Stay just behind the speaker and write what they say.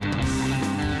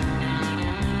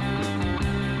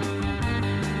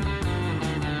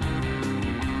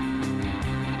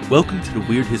Welcome to the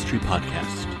Weird History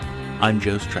Podcast. I'm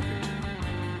Joe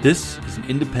Streckert. This is an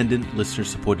independent,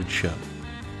 listener-supported show.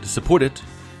 To support it,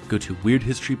 go to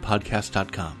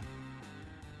weirdhistorypodcast.com.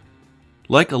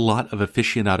 Like a lot of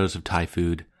aficionados of Thai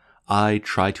food, I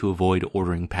try to avoid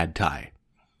ordering pad Thai.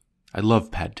 I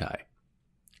love pad Thai.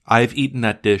 I've eaten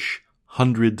that dish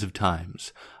hundreds of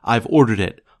times. I've ordered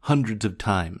it hundreds of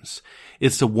times.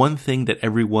 It's the one thing that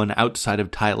everyone outside of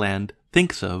Thailand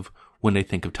thinks of when they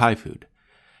think of Thai food.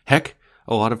 Heck,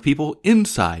 a lot of people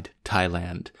inside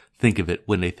Thailand think of it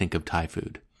when they think of Thai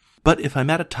food. But if I'm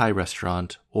at a Thai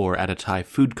restaurant or at a Thai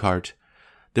food cart,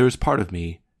 there is part of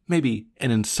me, maybe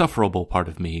an insufferable part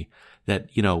of me,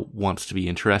 that, wants to be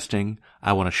interesting.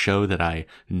 I want to show that I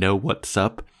know what's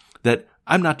up, that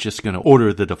I'm not just going to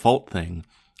order the default thing.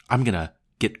 I'm going to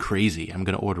get crazy. I'm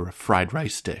going to order a fried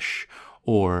rice dish,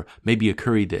 or maybe a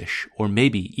curry dish, or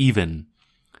maybe even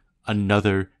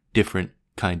another different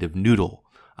kind of noodle.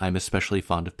 I'm especially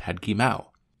fond of pad ki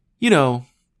mao. I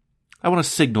want to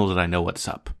signal that I know what's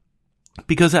up.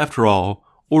 Because after all,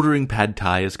 ordering pad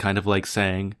Thai is kind of like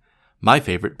saying, my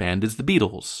favorite band is the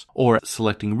Beatles, or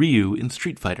selecting Ryu in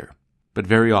Street Fighter. But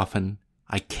very often,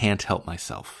 I can't help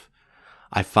myself.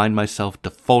 I find myself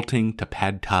defaulting to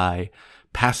pad Thai,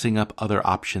 passing up other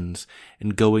options,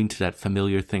 and going to that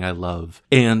familiar thing I love.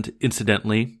 And,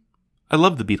 incidentally, I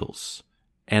love the Beatles.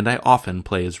 And I often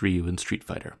play as Ryu in Street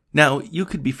Fighter. Now, you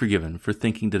could be forgiven for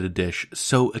thinking that a dish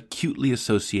so acutely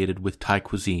associated with Thai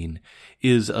cuisine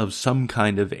is of some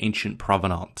kind of ancient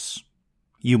provenance.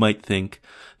 You might think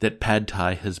that pad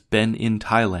Thai has been in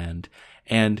Thailand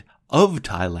and of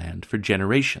Thailand for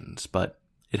generations, but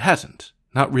it hasn't.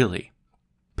 Not really.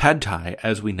 Pad Thai,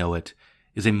 as we know it,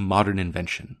 is a modern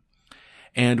invention.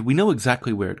 And we know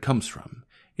exactly where it comes from.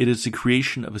 It is the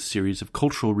creation of a series of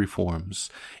cultural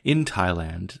reforms in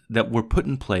Thailand that were put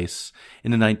in place in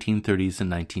the 1930s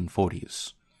and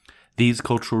 1940s. These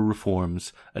cultural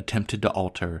reforms attempted to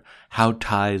alter how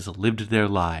Thais lived their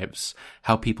lives,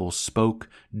 how people spoke,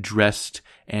 dressed,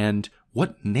 and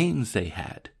what names they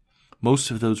had.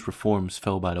 Most of those reforms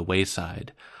fell by the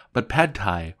wayside, but pad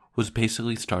Thai was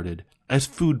basically started as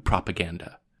food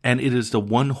propaganda. And it is the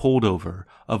one holdover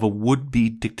of a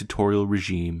would-be dictatorial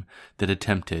regime that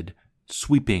attempted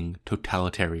sweeping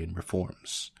totalitarian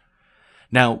reforms.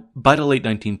 Now, by the late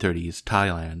 1930s,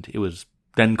 Thailand, it was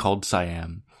then called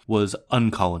Siam, was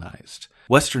uncolonized.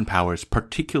 Western powers,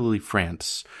 particularly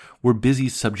France, were busy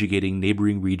subjugating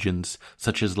neighboring regions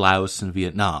such as Laos and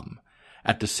Vietnam.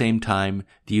 At the same time,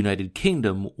 the United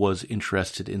Kingdom was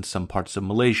interested in some parts of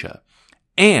Malaysia.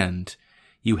 And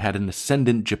you had an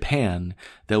ascendant Japan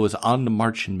that was on the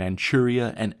march in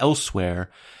Manchuria and elsewhere,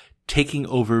 taking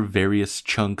over various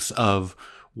chunks of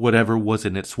whatever was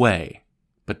in its way.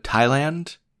 But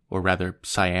Thailand, or rather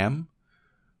Siam,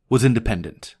 was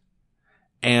independent.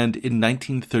 And in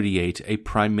 1938, a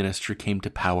prime minister came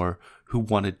to power who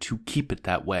wanted to keep it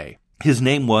that way. His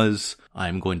name was,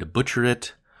 I'm going to butcher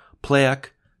it, Plaek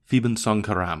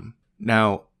Phibinsongkharam.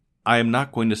 Now, I am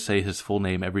not going to say his full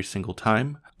name every single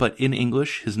time, but in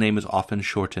English, his name is often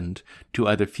shortened to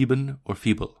either Phibin or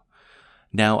Phibel.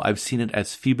 Now, I've seen it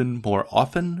as Phibin more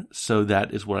often, so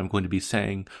that is what I'm going to be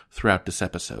saying throughout this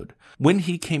episode. When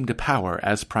he came to power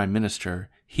as prime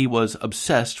minister, he was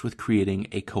obsessed with creating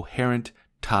a coherent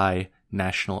Thai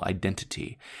national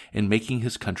identity and making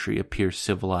his country appear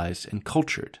civilized and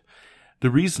cultured. The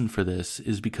reason for this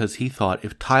is because he thought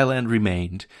if Thailand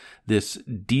remained this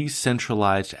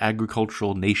decentralized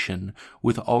agricultural nation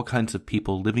with all kinds of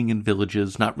people living in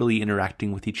villages, not really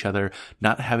interacting with each other,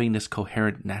 not having this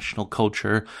coherent national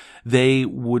culture, they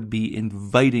would be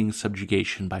inviting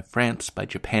subjugation by France, by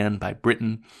Japan, by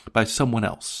Britain, by someone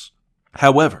else.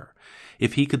 However,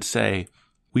 if he could say,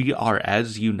 we are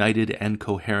as united and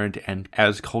coherent and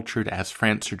as cultured as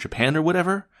France or Japan or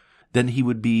whatever, then he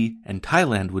would be, and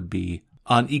Thailand would be,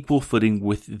 on equal footing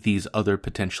with these other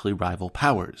potentially rival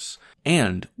powers.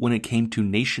 And when it came to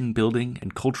nation building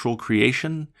and cultural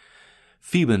creation,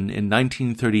 Phibin in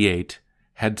 1938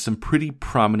 had some pretty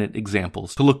prominent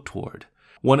examples to look toward.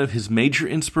 One of his major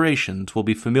inspirations will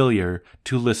be familiar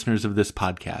to listeners of this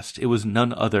podcast. It was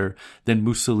none other than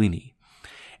Mussolini.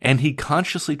 And he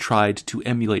consciously tried to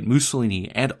emulate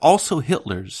Mussolini and also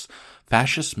Hitler's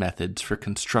fascist methods for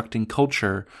constructing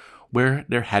culture where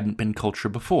there hadn't been culture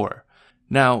before.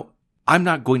 Now, I'm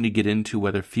not going to get into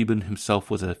whether Phibin himself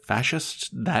was a fascist.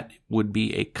 That would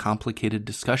be a complicated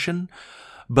discussion,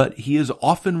 but he is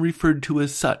often referred to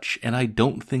as such, and I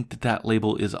don't think that that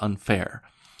label is unfair,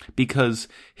 because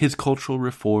his cultural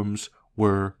reforms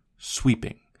were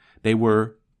sweeping. They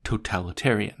were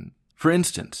totalitarian. For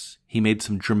instance, he made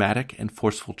some dramatic and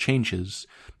forceful changes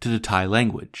to the Thai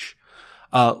language.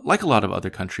 Like a lot of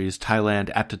other countries, Thailand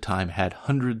at the time had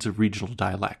hundreds of regional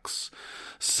dialects,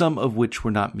 some of which were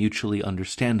not mutually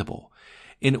understandable.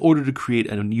 In order to create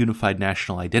a unified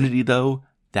national identity, though,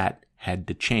 that had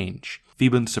to change.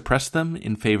 Pheban suppressed them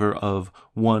in favor of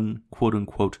one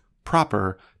quote-unquote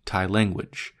proper Thai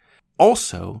language.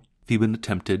 Also, Pheban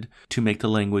attempted to make the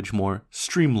language more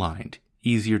streamlined,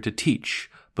 easier to teach,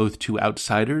 both to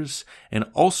outsiders and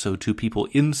also to people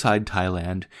inside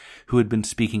Thailand who had been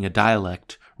speaking a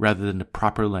dialect rather than the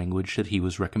proper language that he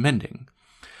was recommending.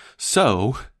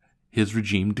 So, his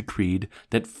regime decreed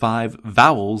that 5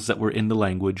 vowels that were in the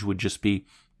language would just be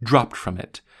dropped from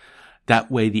it.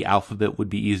 That way the alphabet would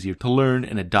be easier to learn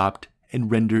and adopt and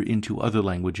render into other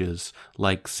languages,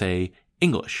 like, say,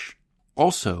 English.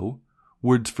 Also,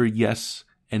 words for yes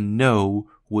and no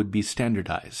would be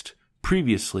standardized.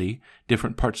 Previously,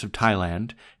 different parts of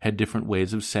Thailand had different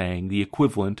ways of saying the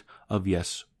equivalent of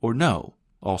yes or no.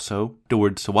 Also, the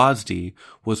word Sawasdi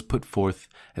was put forth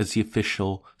as the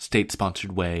official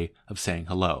state-sponsored way of saying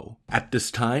hello. At this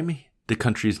time, the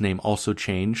country's name also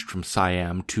changed from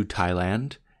Siam to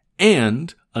Thailand,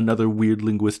 and another weird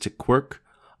linguistic quirk,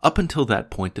 up until that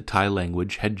point the Thai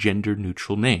language had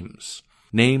gender-neutral names.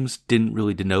 Names didn't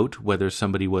really denote whether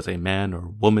somebody was a man or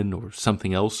woman or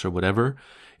something else or whatever.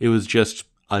 It was just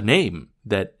a name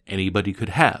that anybody could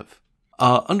have.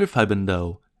 Under Pheban,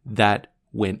 though, that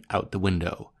went out the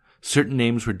window. Certain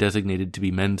names were designated to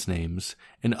be men's names,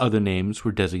 and other names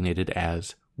were designated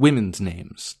as women's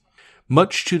names.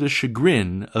 Much to the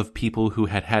chagrin of people who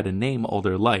had had a name all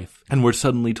their life and were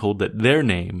suddenly told that their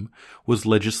name was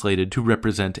legislated to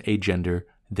represent a gender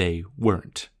they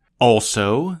weren't.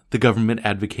 Also, the government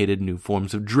advocated new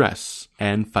forms of dress,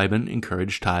 and Pheban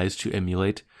encouraged Thais to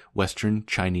emulate Western,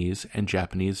 Chinese, and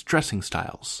Japanese dressing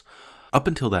styles. Up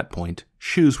until that point,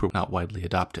 shoes were not widely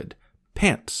adopted.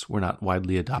 Pants were not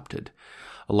widely adopted.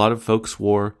 A lot of folks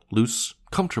wore loose,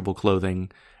 comfortable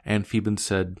clothing, and Pheban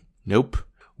said, nope,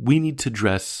 we need to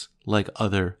dress like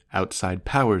other outside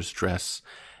powers dress,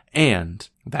 and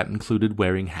that included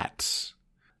wearing hats.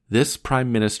 This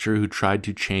prime minister who tried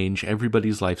to change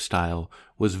everybody's lifestyle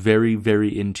was very, very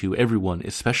into everyone,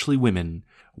 especially women,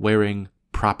 wearing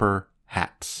proper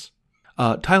hats.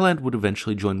 Thailand would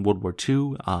eventually join World War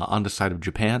II on the side of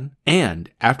Japan, and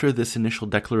after this initial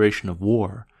declaration of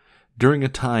war, during a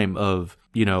time of,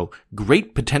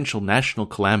 great potential national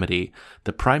calamity,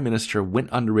 the prime minister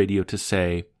went on the radio to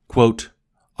say, quote,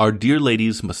 "Our dear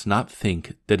ladies must not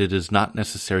think that it is not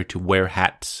necessary to wear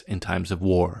hats in times of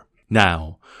war.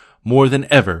 Now, more than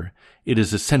ever, it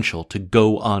is essential to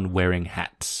go on wearing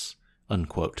hats."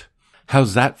 Unquote.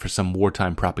 How's that for some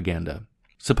wartime propaganda?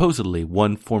 Supposedly,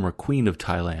 one former queen of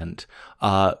Thailand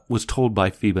was told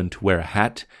by Pheban to wear a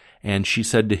hat, and she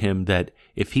said to him that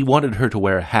if he wanted her to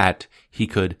wear a hat, he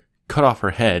could cut off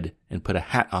her head and put a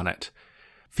hat on it.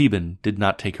 Pheban did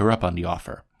not take her up on the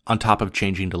offer. On top of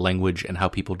changing the language and how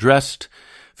people dressed,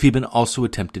 Pheban also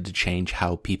attempted to change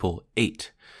how people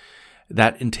ate.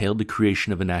 That entailed the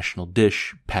creation of a national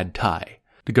dish, pad thai.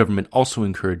 The government also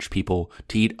encouraged people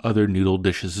to eat other noodle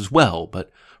dishes as well,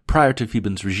 but prior to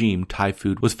Pheban's regime, Thai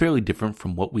food was fairly different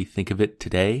from what we think of it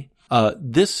today.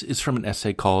 This is from an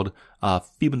essay called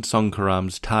Pheban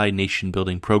Songkharam's Thai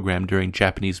Nation-Building Program During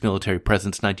Japanese Military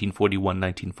Presence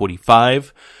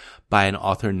 1941-1945 by an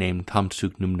author named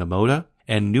Thamsuk Numnamoda.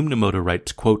 And Numnamoda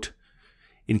writes, quote,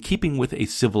 "In keeping with a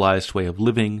civilized way of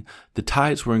living, the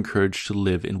Thais were encouraged to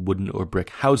live in wooden or brick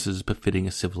houses befitting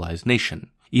a civilized nation.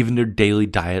 Even their daily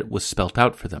diet was spelt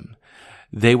out for them.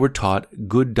 They were taught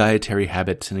good dietary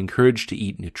habits and encouraged to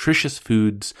eat nutritious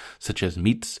foods such as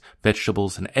meats,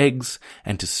 vegetables, and eggs,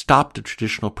 and to stop the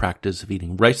traditional practice of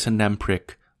eating rice and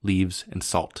namprik, leaves, and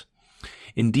salt.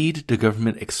 Indeed, the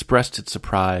government expressed its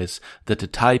surprise that the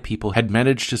Thai people had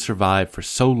managed to survive for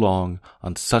so long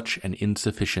on such an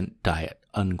insufficient diet."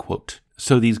 Unquote.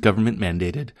 So these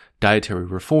government-mandated dietary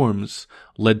reforms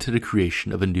led to the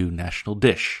creation of a new national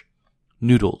dish,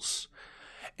 noodles.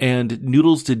 And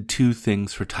noodles did two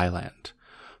things for Thailand.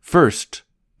 First,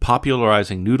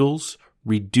 popularizing noodles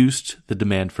reduced the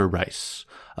demand for rice.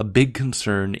 A big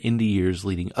concern in the years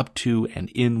leading up to and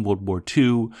in World War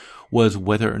II was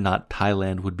whether or not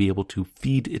Thailand would be able to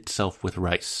feed itself with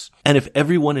rice. And if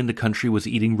everyone in the country was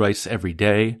eating rice every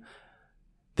day,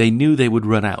 they knew they would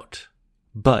run out.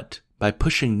 But by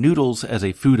pushing noodles as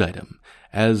a food item,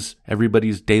 as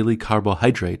everybody's daily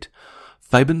carbohydrate,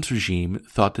 Pheban's regime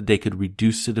thought that they could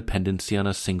reduce the dependency on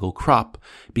a single crop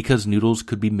because noodles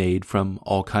could be made from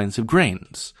all kinds of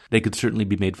grains. They could certainly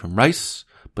be made from rice,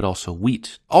 but also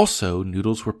wheat. Also,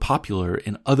 noodles were popular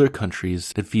in other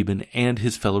countries that Phoebin and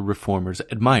his fellow reformers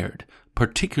admired,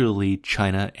 particularly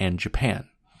China and Japan.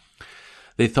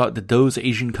 They thought that those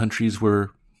Asian countries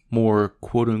were more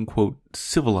quote-unquote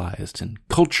civilized and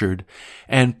cultured,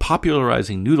 and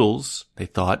popularizing noodles, they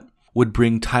thought, would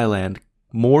bring Thailand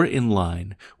more in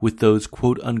line with those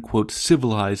quote-unquote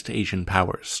civilized Asian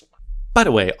powers. By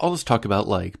the way, all this talk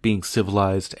about being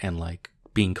civilized and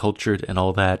being cultured and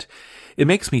all that, it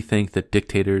makes me think that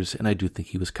dictators, and I do think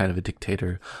he was kind of a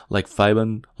dictator, like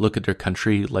Phoebin, look at their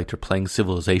country like they're playing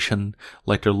Civilization,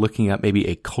 like they're looking at maybe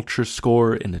a culture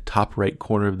score in the top right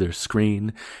corner of their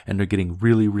screen, and they're getting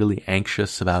really, really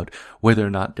anxious about whether or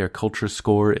not their culture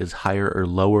score is higher or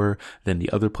lower than the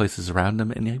other places around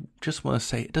them. And I just want to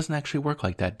say, it doesn't actually work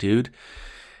like that, dude.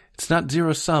 It's not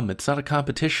zero sum. It's not a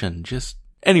competition.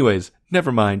 Anyways,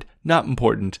 never mind. Not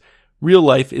important. Real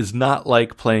life is not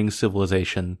like playing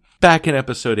Civilization. Back in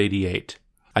episode 88,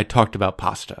 I talked about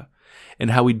pasta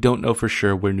and how we don't know for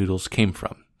sure where noodles came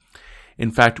from. In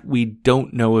fact, we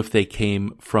don't know if they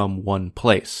came from one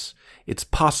place. It's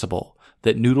possible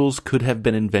that noodles could have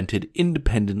been invented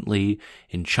independently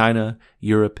in China,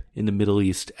 Europe, in the Middle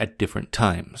East at different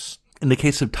times. In the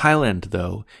case of Thailand,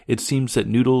 though, it seems that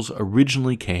noodles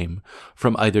originally came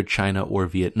from either China or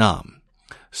Vietnam.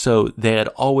 So they had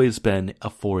always been a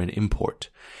foreign import.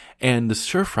 And the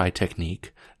stir-fry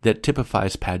technique that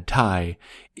typifies pad thai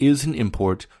is an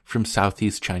import from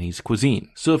Southeast Chinese cuisine.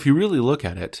 So if you really look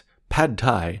at it, pad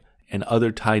thai and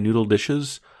other Thai noodle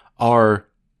dishes are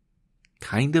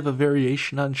kind of a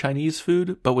variation on Chinese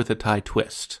food, but with a Thai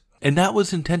twist. And that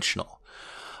was intentional.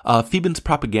 Phoebin's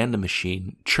propaganda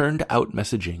machine churned out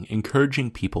messaging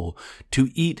encouraging people to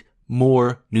eat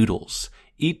more noodles.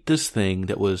 Eat this thing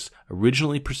that was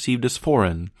originally perceived as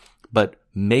foreign, but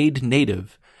made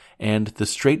native, and the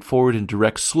straightforward and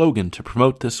direct slogan to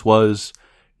promote this was,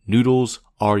 "Noodles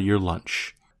are your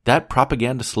lunch." That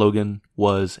propaganda slogan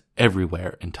was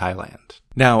everywhere in Thailand.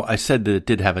 Now, I said that it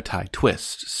did have a Thai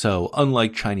twist, so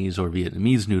unlike Chinese or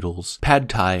Vietnamese noodles, pad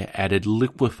Thai added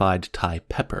liquefied Thai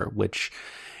pepper, which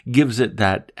gives it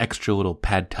that extra little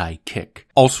pad Thai kick.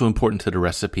 Also important to the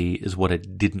recipe is what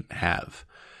it didn't have.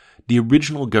 The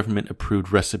original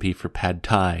government-approved recipe for pad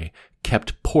Thai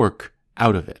kept pork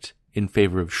out of it in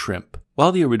favor of shrimp.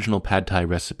 While the original pad Thai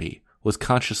recipe was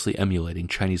consciously emulating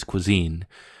Chinese cuisine,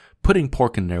 putting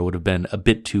pork in there would have been a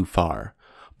bit too far.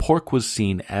 Pork was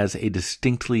seen as a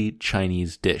distinctly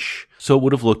Chinese dish, so it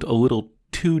would have looked a little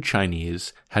too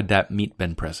Chinese had that meat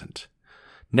been present.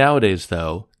 Nowadays,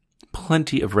 though,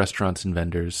 plenty of restaurants and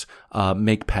vendors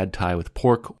make pad Thai with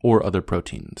pork or other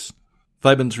proteins.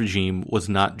 Phoebin's regime was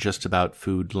not just about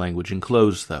food, language, and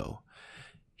clothes, though.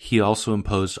 He also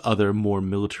imposed other, more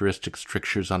militaristic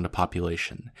strictures on the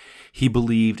population. He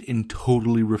believed in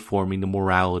totally reforming the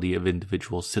morality of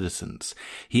individual citizens.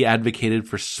 He advocated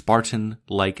for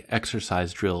Spartan-like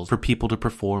exercise drills for people to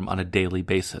perform on a daily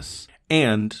basis.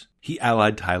 And he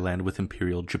allied Thailand with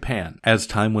Imperial Japan. As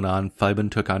time went on,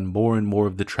 Phoebin took on more and more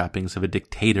of the trappings of a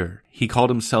dictator. He called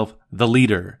himself the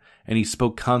leader, and he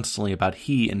spoke constantly about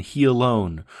he and he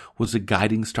alone was the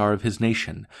guiding star of his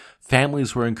nation.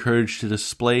 Families were encouraged to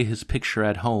display his picture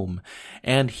at home,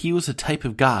 and he was the type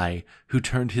of guy who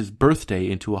turned his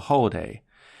birthday into a holiday.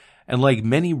 And like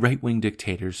many right-wing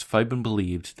dictators, Phoebin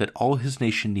believed that all his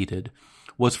nation needed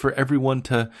was for everyone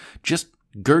to just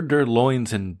gird their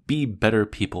loins and be better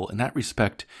people. In that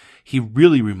respect, he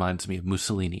really reminds me of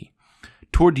Mussolini.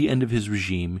 Toward the end of his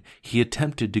regime, he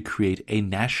attempted to create a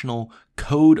national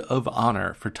code of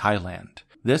honor for Thailand.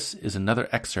 This is another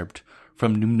excerpt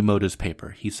from Numnamota's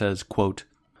paper. He says, quote,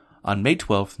 "On May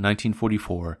 12,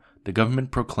 1944, the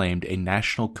government proclaimed a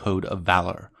national code of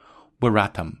valor,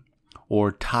 Waratam,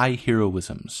 or Thai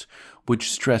heroisms,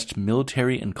 which stressed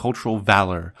military and cultural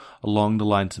valor along the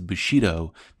lines of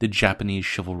Bushido, the Japanese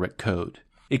chivalric code.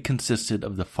 It consisted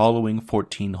of the following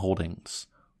 14 holdings.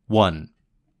 1.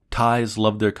 Thais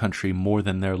love their country more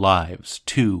than their lives.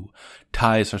 2.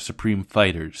 Thais are supreme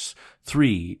fighters.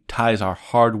 3. Thais are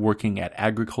hard-working at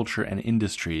agriculture and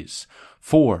industries.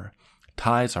 4.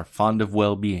 Thais are fond of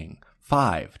well-being.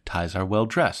 5. Thais are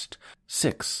well-dressed.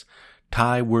 6.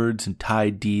 Thai words and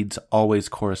Thai deeds always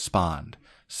correspond.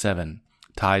 7.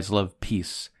 Thais love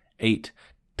peace. 8.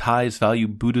 Thais value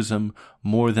Buddhism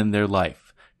more than their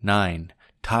life. 9.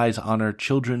 Thais honor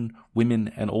children,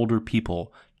 women, and older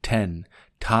people. 10.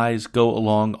 Thais go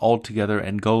along all together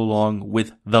and go along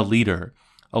with the leader.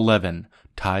 11.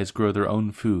 Thais grow their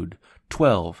own food.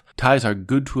 12. Ties are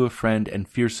good to a friend and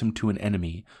fearsome to an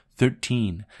enemy.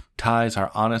 13. Ties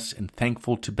are honest and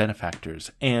thankful to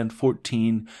benefactors. And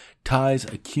 14. Ties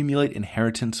accumulate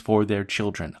inheritance for their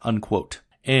children. Unquote.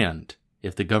 And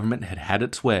if the government had had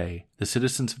its way, the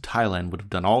citizens of Thailand would have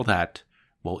done all that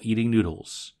while eating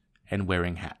noodles and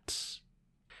wearing hats.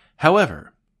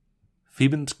 However,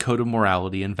 Pheban's code of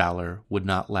morality and valor would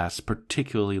not last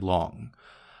particularly long.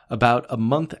 About a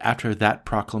month after that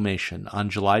proclamation, on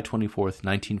July 24,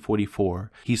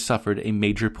 1944, he suffered a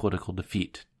major political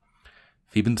defeat.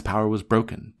 Pheban's power was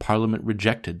broken. Parliament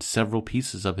rejected several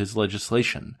pieces of his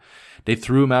legislation. They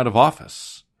threw him out of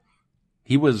office.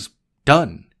 He was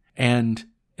done. And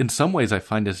in some ways I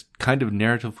find this kind of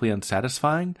narratively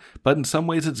unsatisfying, but in some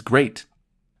ways it's great.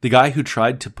 The guy who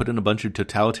tried to put in a bunch of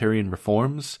totalitarian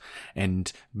reforms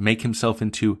and make himself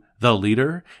into the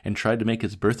leader and tried to make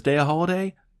his birthday a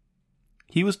holiday,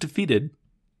 he was defeated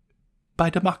by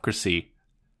democracy,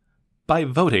 by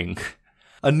voting.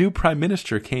 A new prime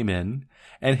minister came in,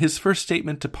 and his first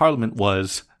statement to Parliament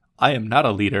was, "I am not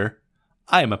a leader,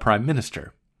 I am a prime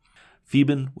minister."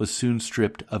 Pheban was soon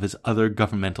stripped of his other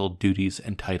governmental duties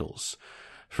and titles.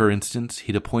 For instance,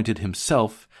 he'd appointed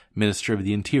himself Minister of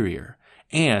the Interior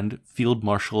and Field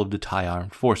Marshal of the Thai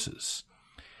Armed Forces.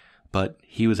 But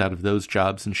he was out of those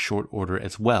jobs in short order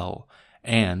as well,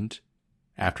 and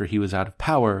after he was out of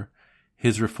power,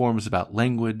 his reforms about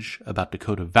language, about the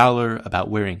code of valor, about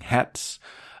wearing hats,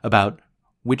 about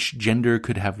which gender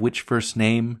could have which first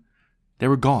name, they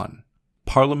were gone.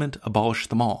 Parliament abolished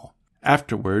them all.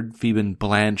 Afterward, Pheban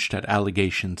blanched at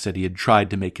allegations that he had tried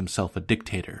to make himself a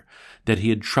dictator, that he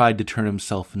had tried to turn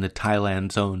himself into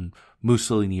Thailand's own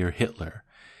Mussolini or Hitler.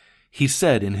 He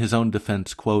said in his own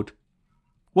defense, quote,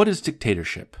 "What is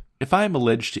dictatorship? If I am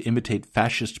alleged to imitate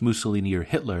fascist Mussolini or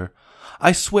Hitler,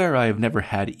 I swear I have never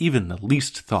had even the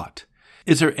least thought.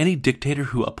 Is there any dictator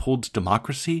who upholds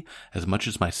democracy as much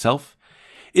as myself?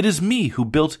 It is me who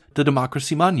built the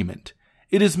Democracy Monument.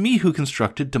 It is me who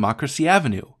constructed Democracy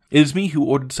Avenue. It is me who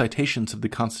ordered citations of the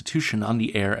Constitution on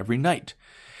the air every night.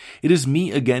 It is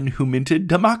me again who minted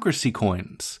democracy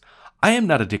coins. I am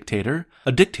not a dictator.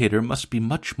 A dictator must be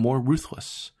much more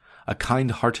ruthless. A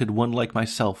kind-hearted one like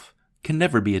myself can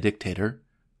never be a dictator."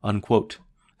 Unquote.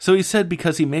 So he said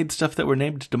because he made stuff that were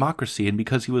named democracy and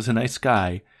because he was a nice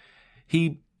guy,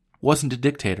 he wasn't a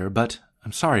dictator, but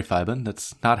I'm sorry, Pheban,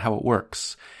 that's not how it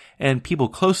works. And people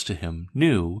close to him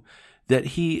knew that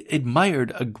he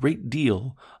admired a great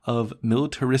deal of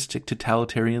militaristic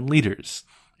totalitarian leaders,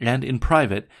 and in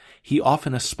private, he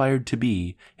often aspired to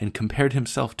be and compared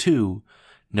himself to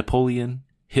Napoleon,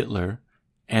 Hitler,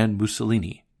 and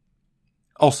Mussolini.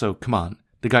 Also, come on,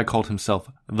 the guy called himself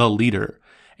the leader,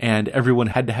 and everyone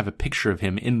had to have a picture of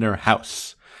him in their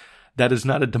house. That is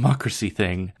not a democracy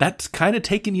thing. That's kind of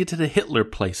taking you to the Hitler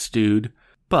place, dude.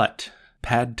 But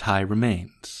pad Thai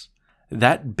remains.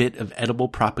 That bit of edible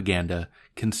propaganda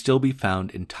can still be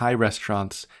found in Thai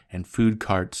restaurants and food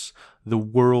carts the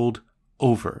world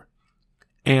over.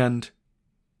 And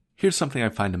here's something I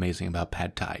find amazing about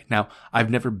pad Thai. Now, I've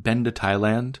never been to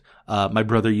Thailand. My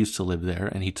brother used to live there,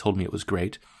 and he told me it was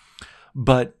great.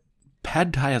 But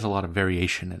pad Thai has a lot of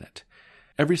variation in it.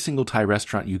 Every single Thai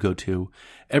restaurant you go to,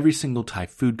 every single Thai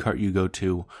food cart you go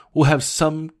to, will have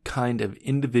some kind of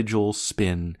individual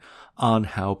spin on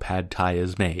how pad Thai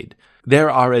is made.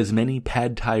 There are as many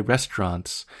pad Thai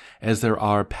restaurants as there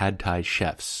are pad Thai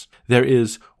chefs. There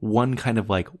is one kind of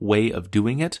like way of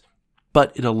doing it,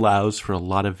 but it allows for a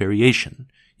lot of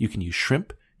variation. You can use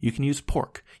shrimp, you can use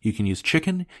pork, you can use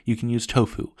chicken, you can use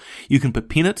tofu. You can put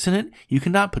peanuts in it, you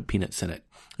cannot put peanuts in it.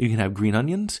 You can have green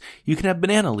onions, you can have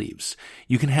banana leaves.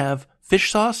 You can have fish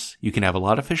sauce, you can have a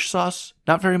lot of fish sauce,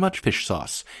 not very much fish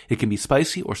sauce. It can be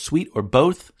spicy or sweet or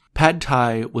both. Pad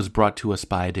Thai was brought to us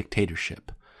by a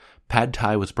dictatorship. Pad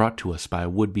Thai was brought to us by a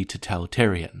would-be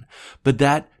totalitarian. But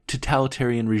that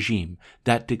totalitarian regime,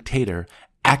 that dictator,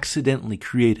 accidentally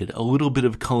created a little bit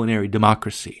of culinary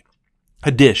democracy.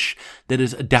 A dish that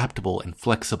is adaptable and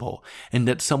flexible, and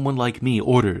that someone like me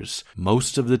orders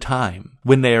most of the time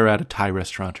when they are at a Thai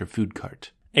restaurant or food cart.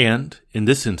 And, in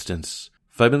this instance,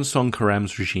 Pheban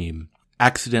Songkharam's regime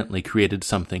accidentally created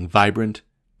something vibrant,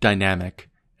 dynamic,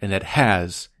 and that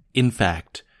has, in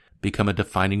fact, become a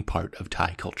defining part of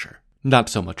Thai culture. Not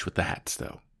so much with the hats,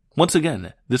 though. Once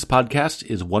again, this podcast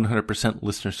is 100%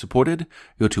 listener-supported.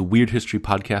 Go to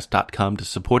weirdhistorypodcast.com to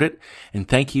support it, and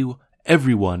thank you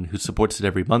everyone who supports it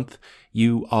every month.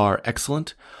 You are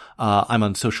excellent. I'm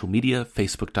on social media,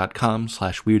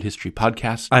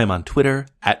 facebook.com/weirdhistorypodcast. I am on Twitter,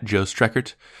 @Joe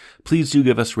Streckert. Please do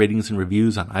give us ratings and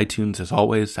reviews on iTunes as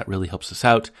always. That really helps us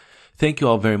out. Thank you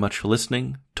all very much for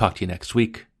listening. Talk to you next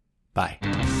week.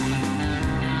 Bye.